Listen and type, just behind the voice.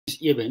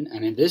Eben,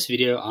 and in this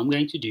video I'm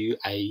going to do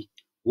a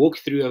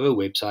walkthrough of a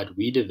website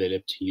we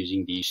developed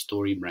using the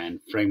StoryBrand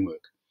framework.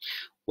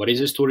 What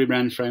is a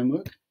StoryBrand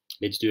framework?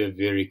 Let's do a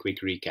very quick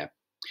recap.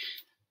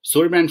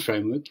 StoryBrand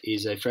framework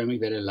is a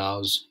framework that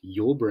allows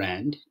your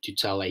brand to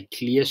tell a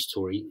clear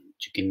story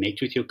to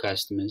connect with your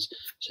customers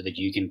so that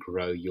you can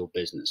grow your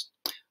business.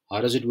 How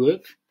does it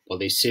work? Well,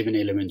 there's 7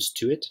 elements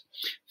to it.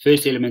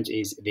 First element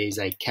is there's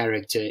a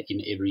character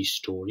in every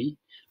story.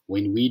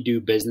 When we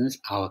do business,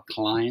 our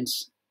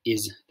clients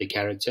is the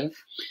character.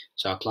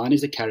 So our client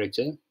is the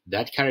character.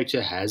 That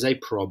character has a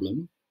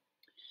problem.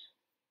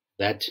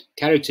 That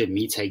character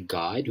meets a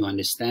guide who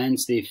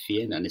understands their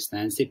fear and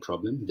understands their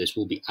problem. This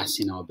will be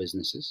us in our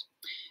businesses.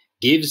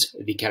 Gives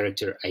the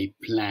character a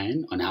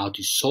plan on how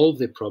to solve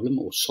their problem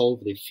or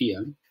solve their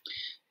fear.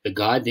 The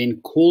guide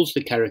then calls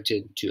the character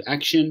to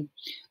action.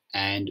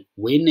 And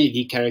when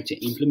the character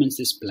implements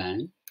this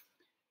plan,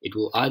 it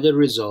will either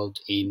result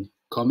in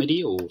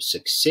comedy or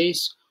success,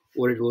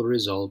 or it will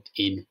result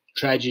in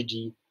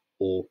tragedy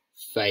or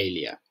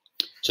failure.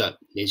 So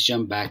let's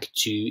jump back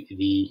to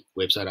the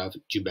website of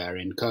Jubair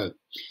 & Co.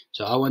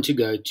 So I want to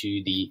go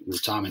to the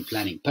retirement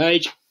planning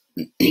page.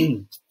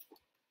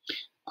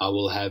 I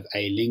will have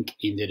a link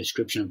in the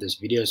description of this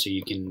video so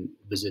you can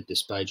visit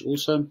this page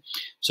also.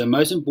 So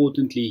most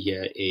importantly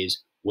here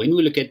is when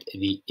we look at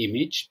the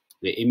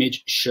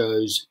image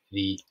shows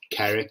the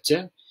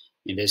character.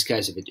 In this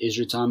case, if it is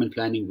retirement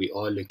planning, we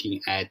are looking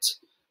at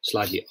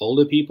slightly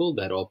older people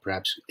that are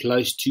perhaps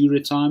close to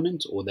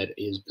retirement or that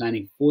is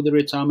planning for the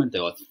retirement. They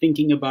are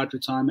thinking about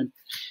retirement.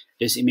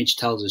 This image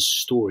tells a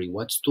story.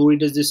 What story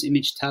does this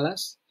image tell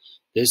us?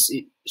 This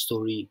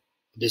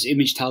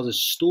image tells a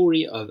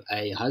story of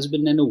a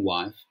husband and a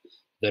wife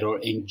that are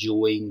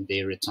enjoying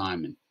their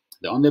retirement.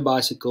 They're on their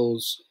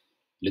bicycles.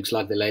 Looks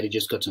like the lady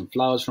just got some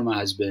flowers from her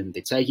husband.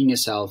 They're taking a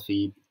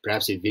selfie.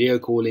 Perhaps they're video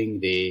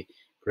calling their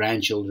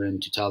grandchildren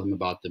to tell them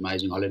about the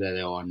amazing holiday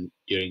they're on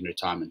during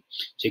retirement.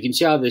 So you can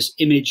see how this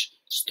image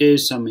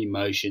stirs some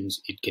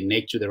emotions. It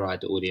connects with the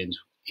right audience,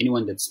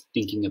 anyone that's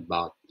thinking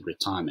about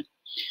retirement.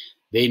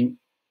 Then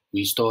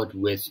we start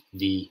with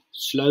the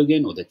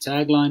slogan or the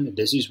tagline.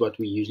 This is what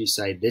we usually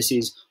say. This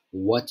is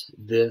what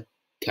the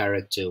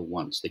character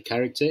wants. The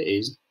character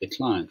is the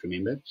client,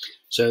 remember?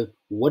 So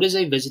what does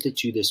a visitor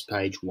to this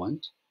page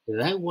want?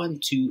 They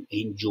want to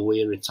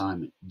enjoy a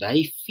retirement.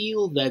 They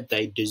feel that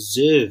they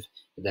deserve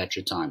that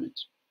retirement.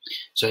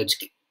 So it's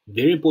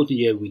very important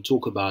here we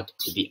talk about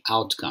the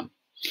outcome.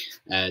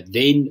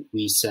 Then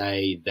we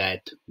say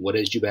that what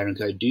does Jubair &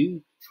 Co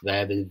do? They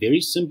have a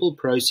very simple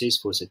process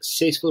for a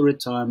successful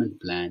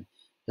retirement plan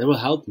that will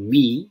help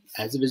me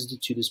as a visitor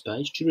to this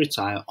page to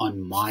retire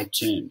on my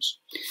terms.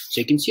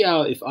 So you can see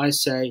how if I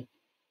say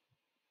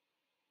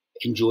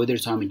enjoy the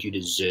retirement you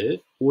deserve,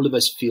 all of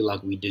us feel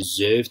like we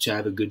deserve to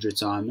have a good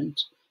retirement.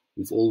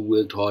 We've all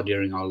worked hard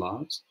during our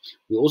lives.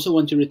 We also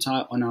want to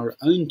retire on our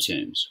own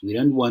terms. We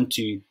don't want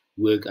to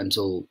work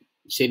until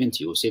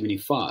 70 or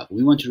 75.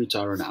 We want to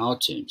retire on our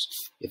terms.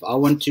 If I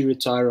want to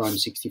retire on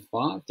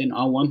 65, then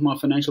I want my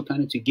financial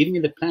planner to give me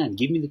the plan,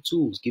 give me the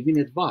tools, give me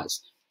the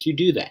advice to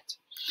do that.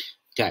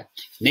 Okay,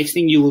 next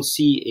thing you will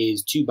see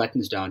is 2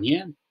 buttons down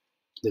here.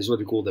 This is what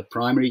we call the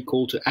primary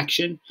call to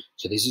action.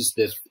 So this is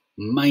the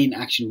main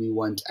action we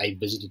want a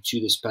visitor to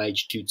this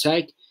page to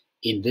take.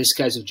 In this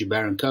case of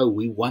Jubair & Co,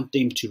 we want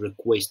them to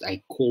request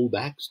a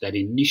callback, so that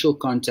initial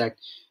contact,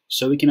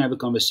 so we can have a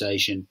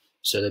conversation,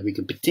 so that we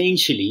can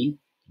potentially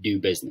do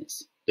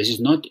business. This is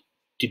not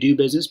to do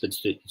business, but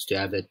it's to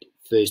have that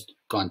first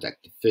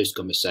contact, the first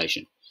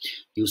conversation.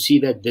 You'll see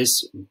that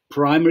this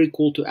primary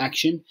call to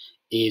action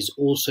is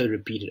also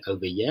repeated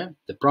over here.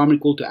 The primary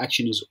call to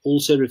action is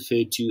also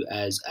referred to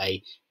as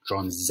a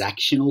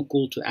transactional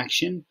call to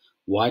action.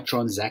 Why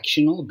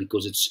transactional?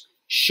 Because it's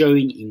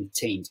showing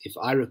intent. If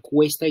I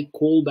request a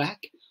callback,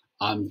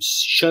 I'm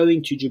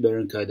showing to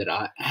Jubair & Co that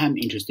I am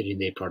interested in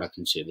their product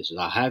and services.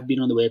 I have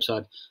been on the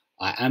website.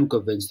 I am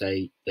convinced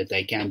that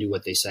they can do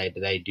what they say that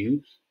they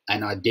do,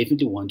 and I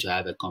definitely want to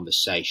have a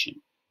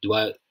conversation.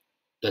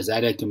 Does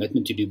that a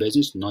commitment to do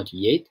business? Not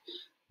yet,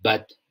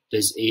 but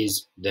this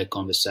is the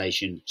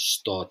conversation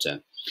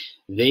starter.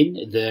 Then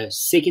the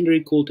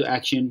secondary call to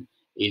action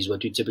is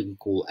what we typically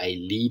call a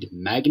lead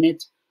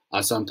magnet. I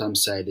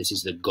sometimes say this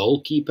is the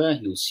goalkeeper.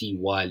 You'll see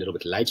why a little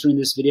bit later in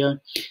this video.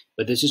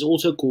 But this is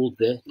also called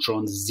the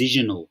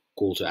transitional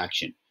call to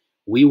action.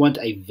 We want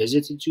a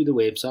visitor to the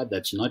website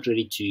that's not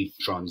ready to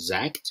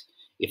transact.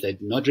 If they're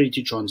not ready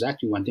to transact,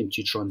 we want them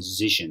to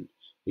transition.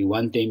 We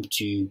want them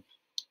to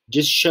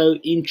just show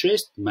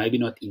interest, maybe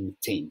not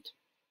intent.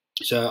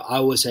 So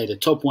I will say the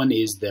top one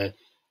is the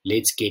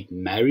let's get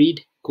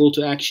married call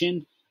to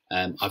action.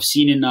 I've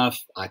seen enough.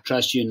 I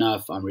trust you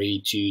enough. I'm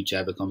ready to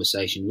have a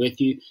conversation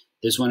with you.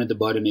 This one at the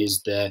bottom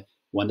is the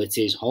one that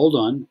says, hold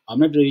on, I'm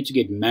not ready to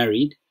get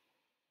married,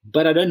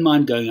 but I don't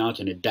mind going out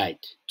on a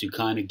date to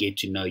kind of get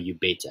to know you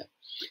better.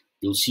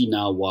 You'll see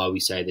now why we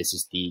say this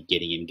is the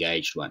getting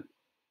engaged one.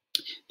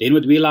 Then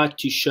what we like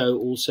to show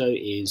also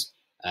is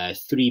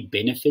 3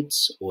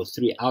 benefits or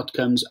 3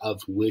 outcomes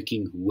of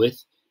working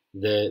with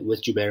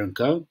with Jubair &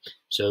 Co.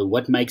 So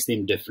what makes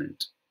them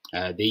different?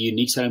 Their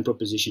unique selling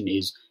proposition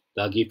is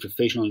they'll give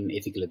professional and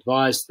ethical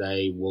advice.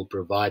 They will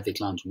provide their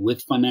clients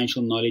with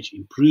financial knowledge,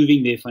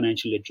 improving their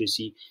financial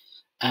literacy,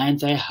 and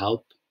they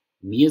help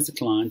me as a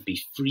client be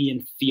free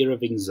and fear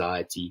of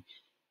anxiety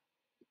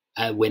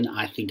when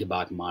I think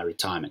about my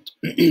retirement.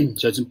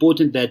 So it's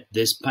important that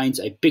this paints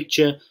a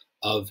picture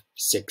of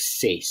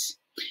success.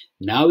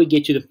 Now we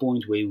get to the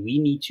point where we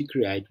need to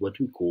create what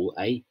we call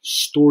a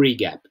story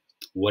gap.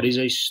 What is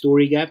a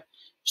story gap?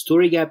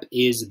 Story gap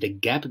is the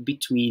gap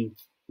between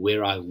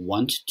where I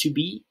want to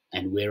be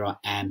and where I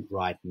am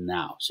right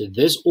now. So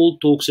this all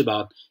talks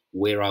about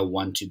where I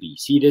want to be.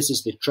 See, this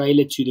is the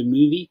trailer to the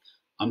movie.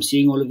 I'm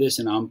seeing all of this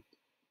and I'm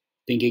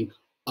thinking,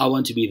 I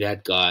want to be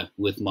that guy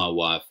with my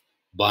wife,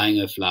 buying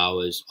her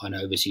flowers on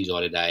an overseas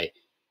holiday,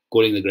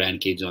 calling the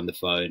grandkids on the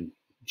phone,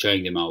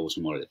 showing them how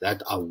awesome all of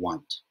that I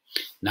want.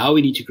 Now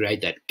we need to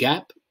create that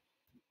gap.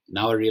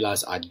 Now I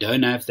realize I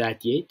don't have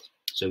that yet.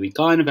 So we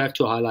kind of have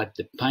to highlight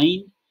the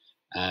pain.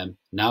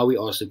 Now we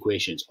ask the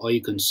questions. Are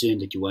you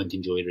concerned that you won't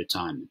enjoy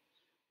retirement?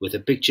 With a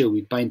picture,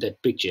 we paint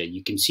that picture.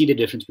 You can see the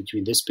difference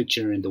between this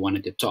picture and the one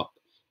at the top.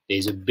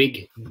 There's a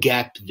big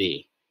gap there.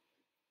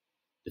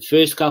 The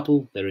first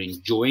couple, they're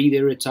enjoying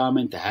their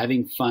retirement. They're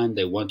having fun.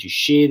 They want to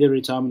share their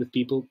retirement with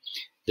people.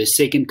 The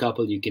second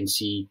couple, you can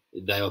see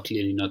they are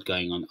clearly not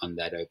going on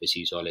that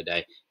overseas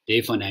holiday.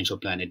 Their financial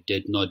planner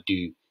did not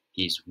do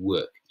his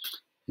work.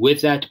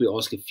 With that, we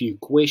ask a few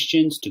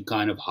questions to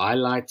kind of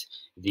highlight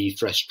the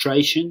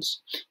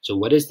frustrations. So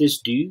what does this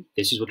do?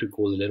 This is what we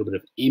call a little bit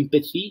of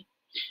empathy.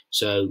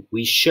 So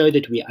we show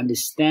that we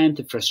understand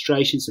the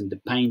frustrations and the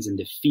pains and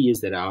the fears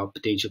that our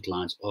potential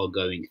clients are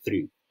going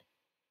through.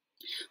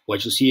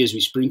 What you'll see is we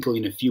sprinkle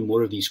in a few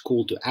more of these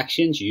call to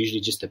actions,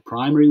 usually just the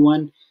primary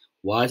one.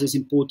 Why is this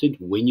important?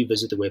 When you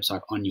visit the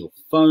website on your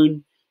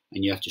phone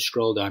and you have to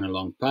scroll down a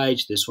long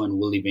page, this one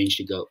will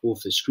eventually go off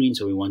the screen.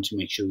 So we want to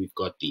make sure we've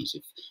got these.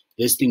 If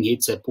this thing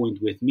hits a point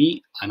with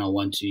me and I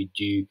want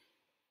to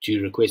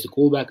request a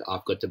callback,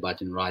 I've got the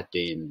button right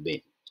there and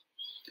then.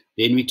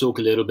 Then we talk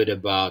a little bit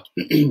about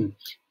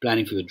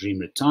planning for your dream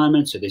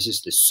retirement. So this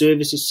is the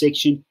services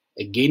section.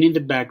 Again, in the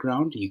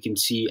background, you can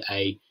see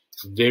a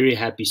very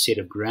happy set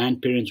of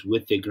grandparents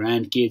with their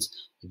grandkids.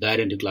 They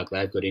don't look like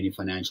they've got any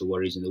financial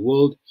worries in the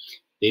world.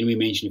 Then we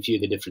mention a few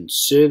of the different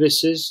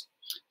services.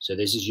 So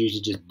this is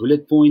usually just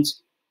bullet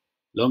points.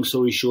 Long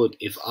story short,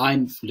 if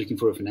I'm looking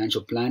for a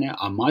financial planner,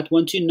 I might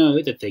want to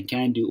know that they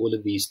can do all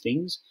of these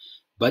things.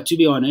 But to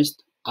be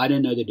honest, I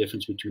don't know the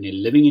difference between a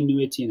living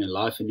annuity and a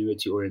life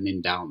annuity or an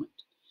endowment.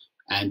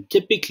 And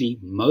typically,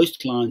 most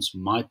clients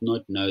might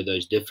not know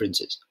those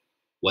differences.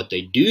 What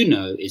they do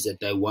know is that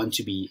they want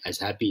to be as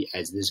happy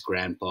as this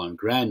grandpa and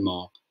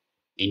grandma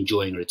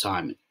enjoying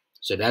retirement.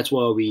 So that's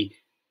why we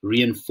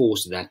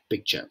reinforce that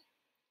picture.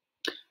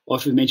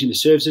 After we mention the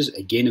services,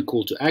 again, a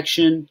call to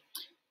action,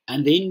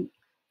 and then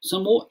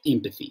some more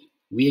empathy.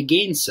 We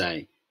again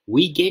say,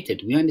 we get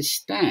it. We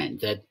understand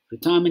that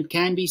retirement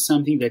can be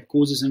something that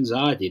causes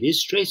anxiety. It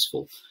is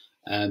stressful.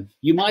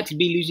 You might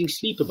be losing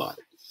sleep about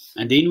it.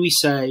 And then we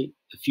say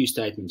a few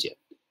statements here.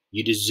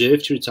 You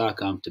deserve to retire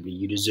comfortably.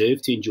 You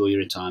deserve to enjoy your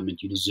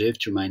retirement. You deserve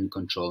to remain in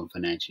control and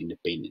financially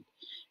independent.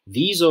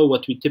 These are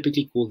what we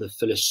typically call the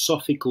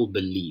philosophical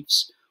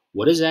beliefs.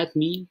 What does that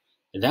mean?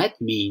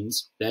 That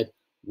means that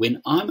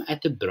when I'm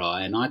at the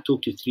braai and I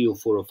talk to 3 or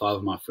 4 or 5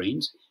 of my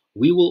friends,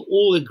 we will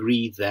all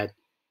agree that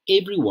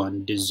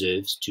everyone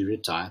deserves to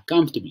retire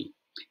comfortably.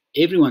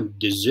 Everyone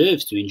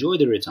deserves to enjoy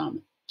their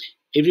retirement.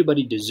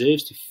 Everybody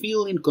deserves to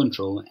feel in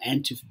control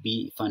and to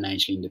be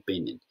financially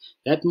independent.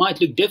 That might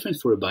look different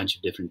for a bunch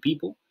of different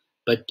people,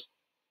 but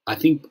I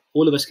think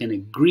all of us can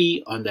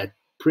agree on that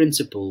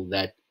principle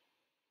that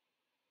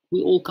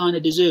we all kind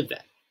of deserve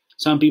that.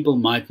 Some people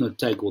might not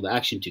take all the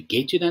action to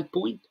get to that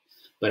point,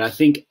 but I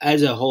think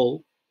as a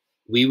whole,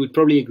 we would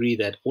probably agree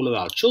that all of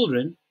our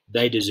children,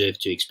 they deserve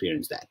to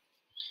experience that.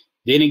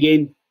 Then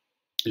again,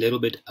 a little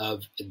bit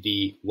of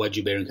what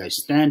Jubair & Co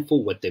stand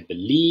for, what they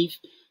believe,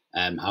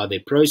 how their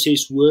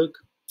process work.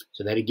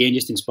 So that again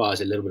just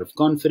inspires a little bit of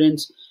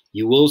confidence.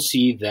 You will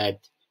see that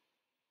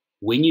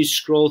when you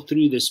scroll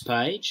through this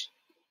page,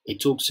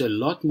 it talks a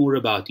lot more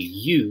about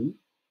you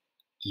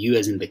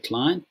as in the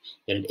client,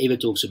 than it ever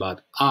talks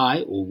about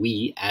I or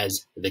we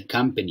as the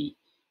company.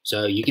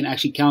 So you can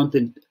actually count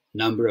the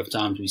number of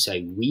times we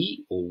say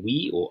we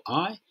or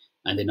I,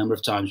 and the number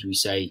of times we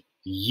say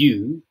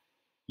you,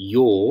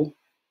 your,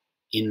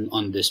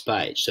 on this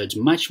page. So it's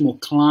much more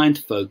client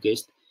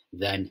focused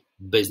than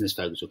business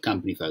focused or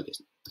company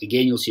focused.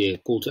 Again, you'll see a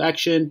call to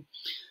action.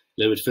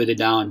 A little bit further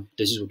down,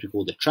 this is what we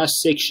call the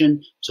trust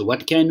section. So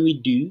what can we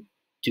do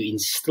to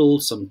instill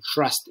some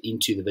trust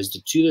into the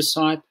visitor to the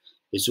site?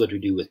 This is what we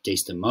do with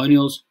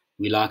testimonials.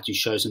 We like to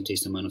show some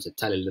testimonials that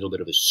tell a little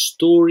bit of a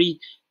story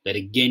that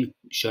again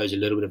shows a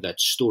little bit of that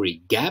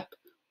story gap.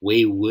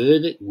 Where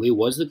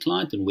was the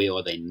client and where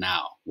are they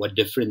now? What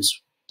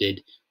difference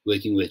did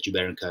working with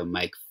Jubair & Co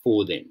make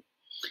for them?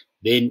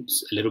 Then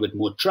a little bit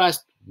more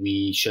trust.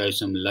 We show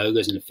some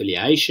logos and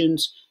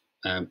affiliations.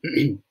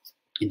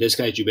 In this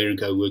case, Joubert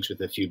 & Co works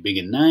with a few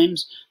bigger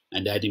names,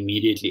 and that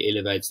immediately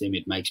elevates them.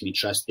 It makes me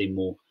trust them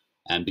more,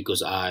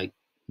 because I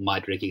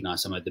might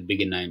recognize some of the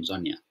bigger names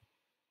on here.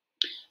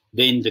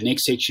 Then the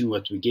next section,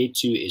 what we get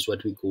to, is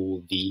what we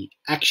call the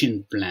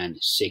action plan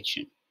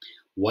section.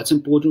 What's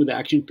important with the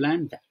action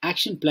plan? The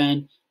action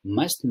plan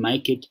must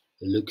make it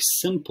look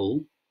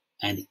simple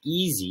and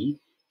easy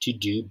to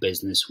do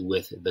business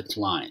with the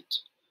client.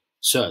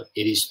 So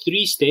it is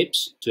 3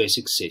 steps to a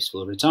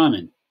successful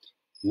retirement.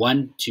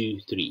 1, 2,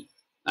 3.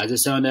 As the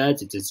sound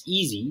adds, it's as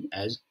easy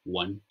as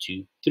 1,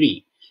 2,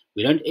 3.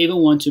 We don't ever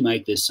want to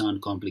make this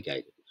sound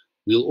complicated.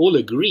 We'll all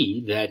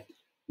agree that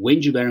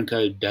when Joubert &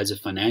 Co does a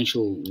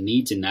financial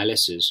needs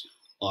analysis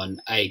on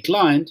a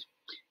client,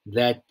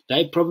 that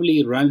they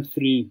probably run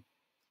through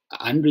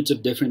hundreds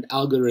of different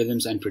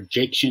algorithms and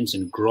projections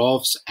and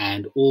graphs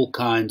and all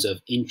kinds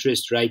of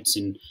interest rates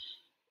and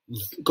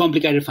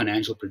complicated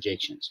financial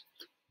projections.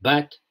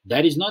 But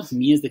that is not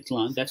me as the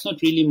client. That's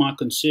not really my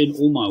concern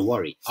or my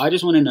worry. I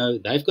just want to know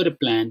they've got a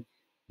plan.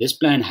 This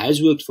plan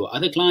has worked for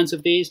other clients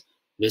of theirs.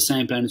 The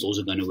same plan is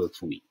also going to work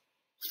for me.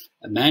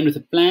 A man with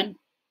a plan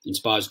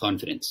inspires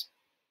confidence.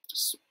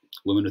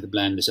 Women with a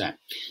plan, the same.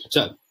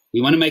 So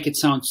we want to make it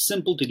sound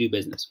simple to do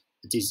business.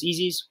 It's as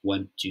easy as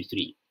 1, 2,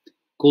 3.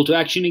 Call to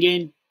action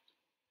again.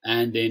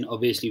 And then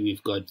obviously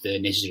we've got the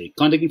necessary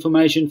contact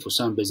information. For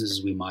some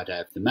businesses, we might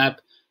have the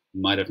map.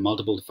 We might have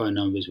multiple phone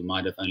numbers. We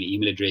might have only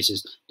email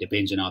addresses.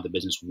 Depends on how the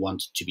business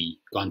wants to be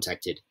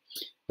contacted.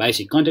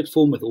 Basic contact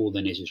form with all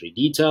the necessary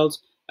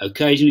details.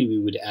 Occasionally, we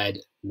would add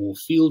more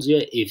fields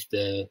here if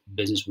the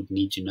business would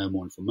need to know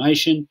more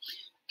information.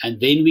 And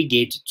then we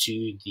get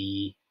to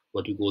the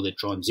what we call the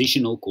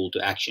transitional call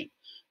to action.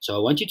 So I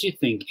want you to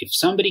think, if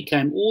somebody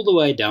came all the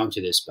way down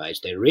to this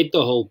page, they read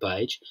the whole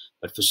page,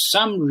 but for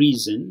some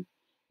reason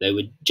they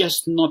were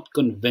just not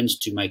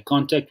convinced to make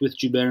contact with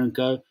Joubert &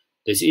 Co.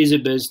 This is a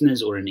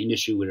business or an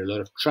industry where a lot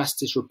of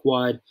trust is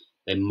required.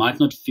 They might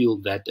not feel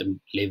that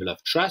level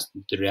of trust.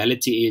 The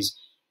reality is,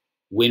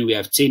 when we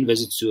have 10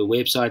 visits to a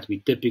website,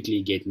 we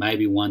typically get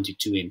maybe 1 to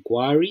 2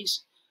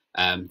 inquiries.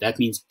 That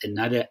means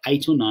another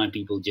 8 or 9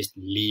 people just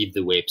leave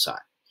the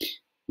website.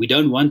 We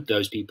don't want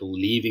those people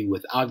leaving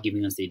without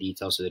giving us their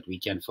details so that we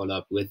can follow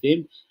up with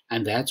them.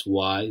 And that's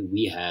why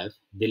we have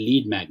the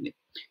lead magnet.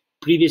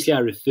 Previously, I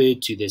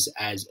referred to this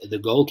as the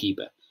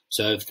goalkeeper.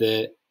 So if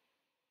the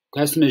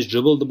customers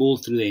dribble the ball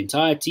through the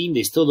entire team,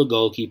 there's still the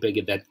goalkeeper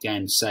that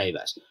can save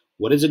us.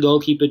 What does a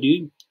goalkeeper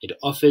do? It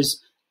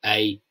offers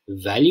a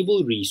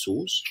valuable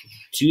resource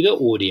to the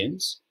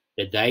audience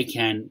that they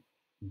can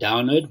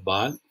download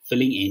by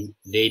filling in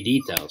their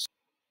details.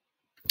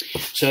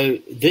 So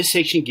this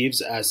section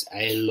gives us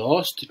a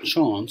last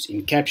chance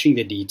in capturing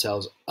the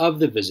details of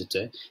the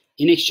visitor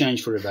in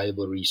exchange for a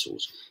valuable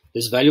resource.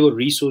 This valuable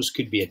resource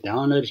could be a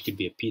download, it could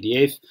be a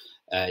PDF,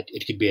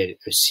 it could be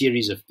a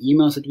series of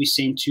emails that we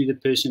send to the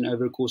person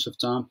over a course of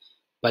time.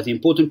 But the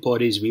important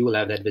part is we will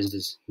have that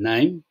visitor's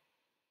name,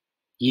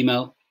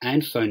 email,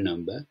 and phone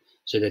number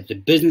so that the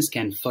business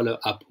can follow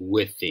up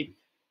with them.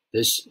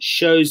 This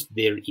shows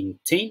their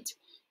intent.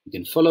 We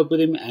can follow up with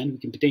them, and we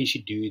can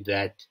potentially do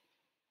that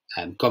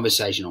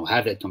conversation or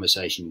have that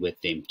conversation with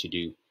them to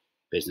do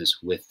business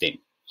with them.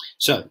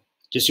 So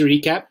just to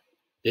recap,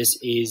 this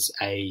is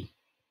a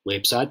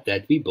website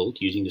that we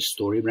built using the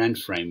StoryBrand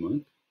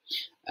framework.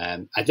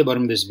 At the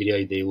bottom of this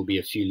video, there will be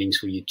a few links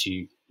for you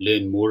to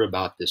learn more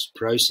about this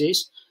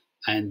process.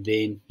 And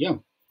then,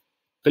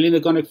 fill in the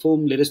contact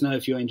form. Let us know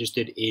if you're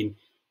interested in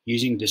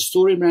using the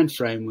StoryBrand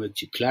framework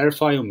to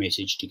clarify your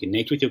message, to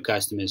connect with your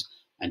customers,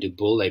 and to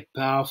build a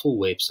powerful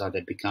website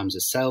that becomes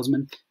a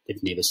salesman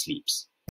that never sleeps.